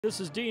This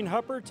is Dean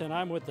Huppert, and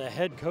I'm with the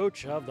head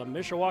coach of the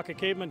Mishawaka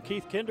Cavemen,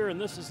 Keith Kinder, and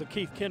this is the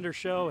Keith Kinder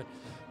Show. And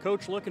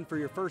Coach, looking for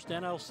your first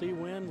NLC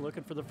win,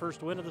 looking for the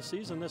first win of the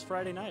season this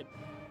Friday night.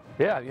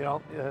 Yeah,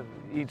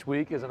 each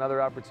week is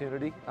another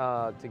opportunity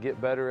to get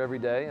better every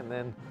day, and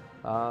then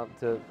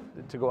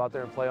to go out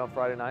there and play on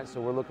Friday night.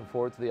 So we're looking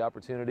forward to the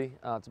opportunity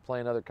to play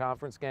another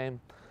conference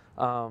game.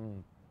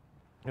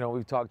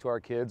 We've talked to our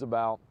kids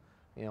about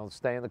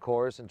staying the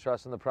course and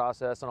trusting the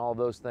process and all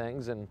those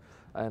things. And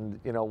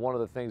one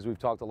of the things we've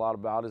talked a lot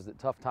about is that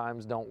tough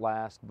times don't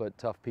last, but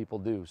tough people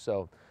do.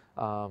 So,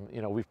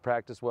 we've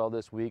practiced well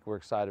this week. We're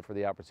excited for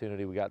the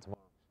opportunity we got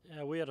tomorrow.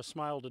 Yeah, we had a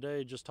smile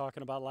today just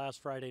talking about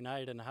last Friday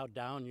night and how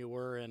down you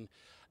were. And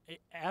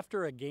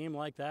after a game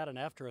like that and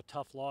after a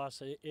tough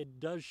loss, it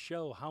does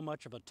show how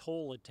much of a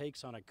toll it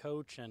takes on a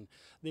coach and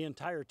the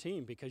entire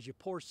team, because you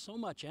pour so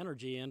much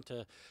energy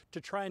into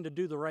trying to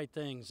do the right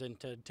things and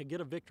to get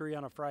a victory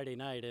on a Friday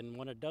night. And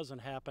when it doesn't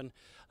happen,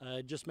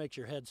 it just makes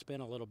your head spin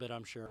a little bit,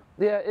 I'm sure.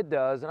 Yeah, it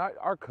does. And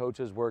our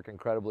coaches work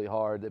incredibly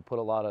hard. They put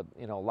a lot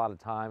of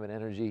time and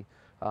energy.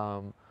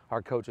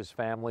 Our coaches'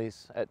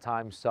 families at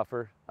times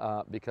suffer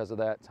because of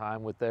that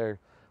time with their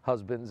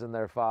husbands and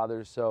their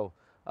fathers. So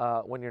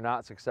when you're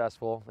not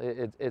successful,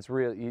 it's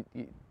real.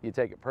 You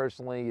take it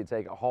personally. You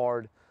take it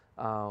hard.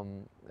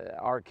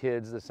 Our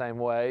kids the same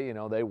way.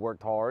 They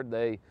worked hard.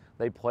 They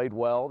played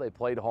well. They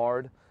played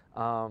hard,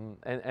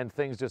 and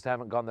things just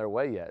haven't gone their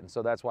way yet. And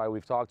so that's why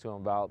we've talked to them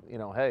about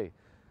hey,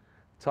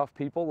 tough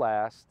people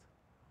last.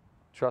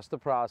 Trust the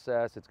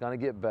process. It's going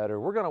to get better.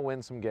 We're going to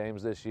win some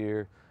games this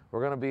year.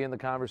 We're going to be in the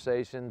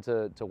conversation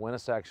to win a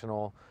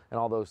sectional and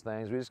all those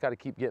things. We just got to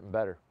keep getting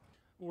better.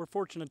 We're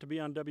fortunate to be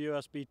on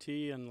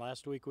WSBT, and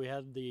last week we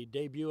had the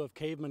debut of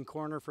Cavemen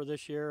Corner for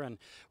this year, and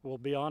we'll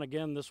be on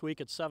again this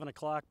week at 7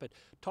 o'clock. But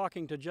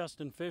talking to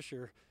Justin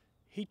Fisher,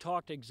 he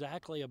talked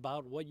exactly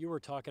about what you were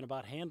talking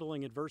about,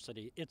 handling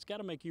adversity. It's got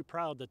to make you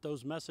proud that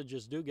those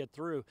messages do get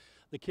through.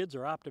 The kids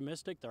are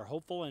optimistic, they're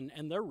hopeful,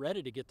 and they're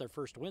ready to get their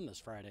first win this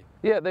Friday.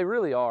 Yeah, they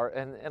really are.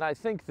 And I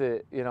think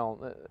that,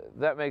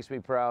 that makes me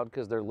proud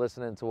because they're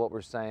listening to what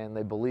we're saying.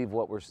 They believe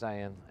what we're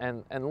saying.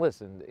 And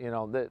listen,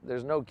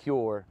 there's no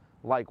cure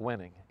like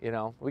winning.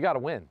 We got to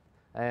win.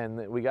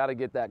 And we got to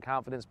get that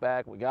confidence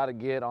back. We got to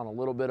get on a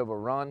little bit of a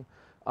run.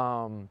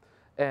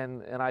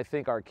 And I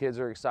think our kids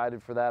are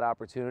excited for that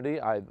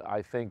opportunity.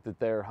 I think that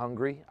they're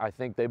hungry. I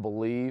think they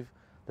believe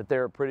that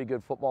they're a pretty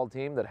good football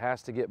team that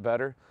has to get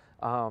better.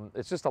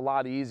 It's just a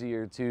lot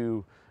easier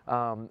to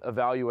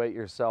evaluate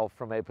yourself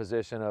from a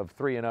position of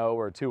 3-0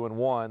 or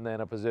 2-1 than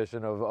a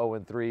position of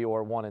 0-3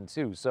 or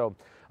 1-2. So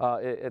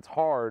it's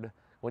hard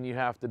when you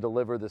have to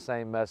deliver the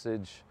same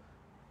message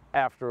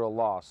after a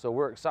loss. So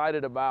we're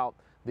excited about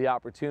the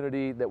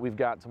opportunity that we've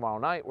got tomorrow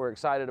night. We're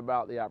excited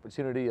about the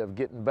opportunity of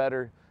getting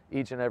better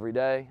each and every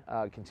day,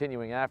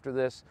 continuing after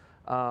this.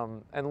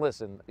 And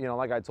listen,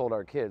 like I told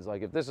our kids,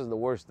 if this is the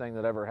worst thing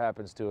that ever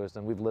happens to us,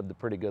 then we've lived a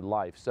pretty good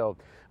life. So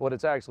what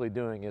it's actually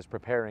doing is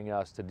preparing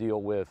us to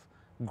deal with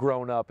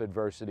grown-up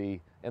adversity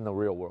in the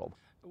real world.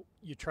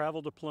 You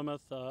travel to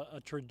Plymouth,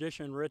 a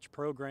tradition-rich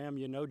program.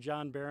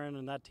 John Barron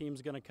and that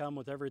team's going to come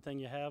with everything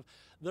you have.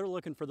 They're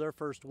looking for their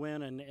first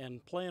win,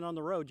 and playing on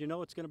the road,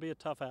 it's going to be a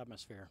tough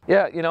atmosphere.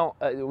 Yeah,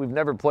 we've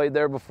never played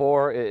there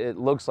before. It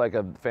looks like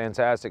a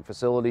fantastic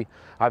facility.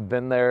 I've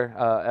been there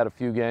at a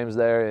few games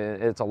there.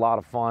 It's a lot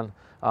of fun.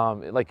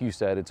 Like you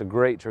said, it's a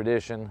great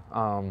tradition.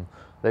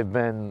 They've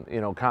been,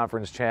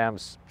 conference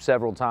champs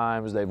several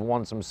times. They've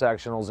won some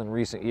sectionals in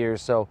recent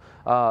years. So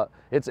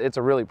it's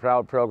a really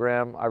proud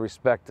program. I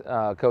respect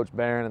Coach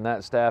Barron and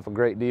that staff a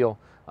great deal.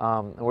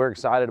 And we're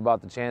excited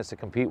about the chance to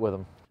compete with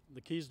them. The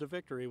keys to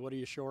victory, what do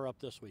you shore up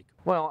this week?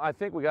 Well, I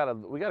think we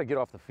gotta get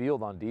off the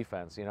field on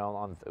defense.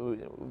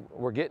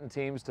 We're getting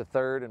teams to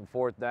 3rd and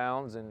 4th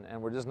downs, and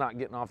we're just not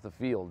getting off the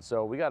field.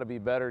 So we got to be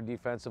better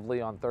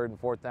defensively on 3rd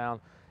and 4th down.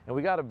 And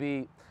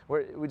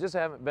we just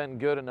haven't been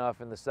good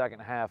enough in the second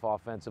half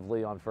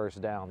offensively on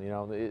 1st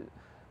down.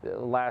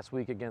 Last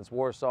week against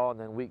Warsaw and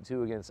then week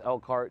 2 against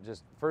Elkhart,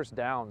 just 1st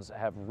downs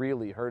have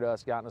really hurt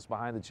us, gotten us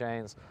behind the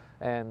chains,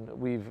 and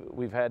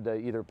we've had to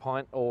either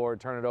punt or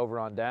turn it over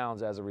on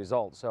downs as a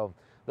result. So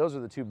those are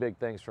the 2 big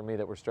things for me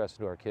that we're stressing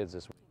to our kids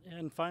this week.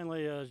 And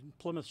finally,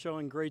 Plymouth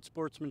showing great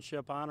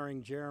sportsmanship,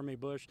 honoring Jeremy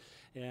Bush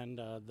and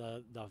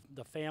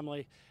the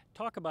family.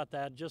 Talk about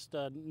that, just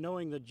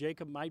knowing that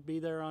Jacob might be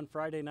there on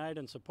Friday night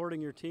and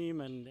supporting your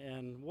team,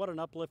 and what an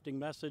uplifting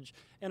message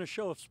and a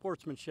show of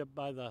sportsmanship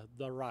by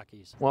the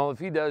Rockies. Well, if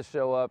he does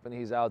show up and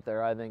he's out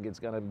there, I think it's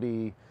going to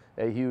be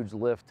a huge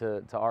lift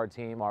to our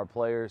team, our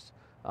players.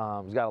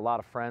 He's got a lot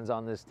of friends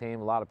on this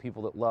team, a lot of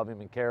people that love him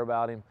and care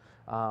about him.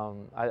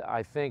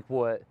 I think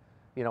what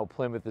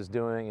Plymouth is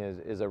doing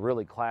is a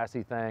really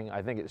classy thing.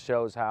 I think it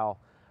shows how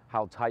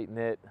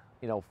tight-knit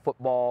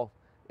football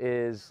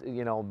is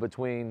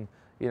between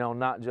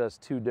not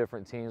just 2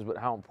 different teams, but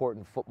how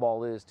important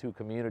football is to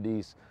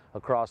communities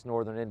across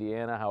northern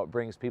Indiana, how it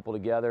brings people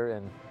together,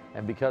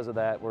 and because of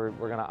that, we're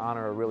going to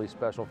honor a really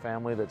special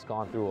family that's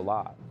gone through a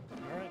lot.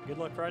 All right, good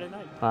luck Friday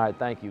night. All right,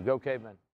 thank you. Go Cavemen.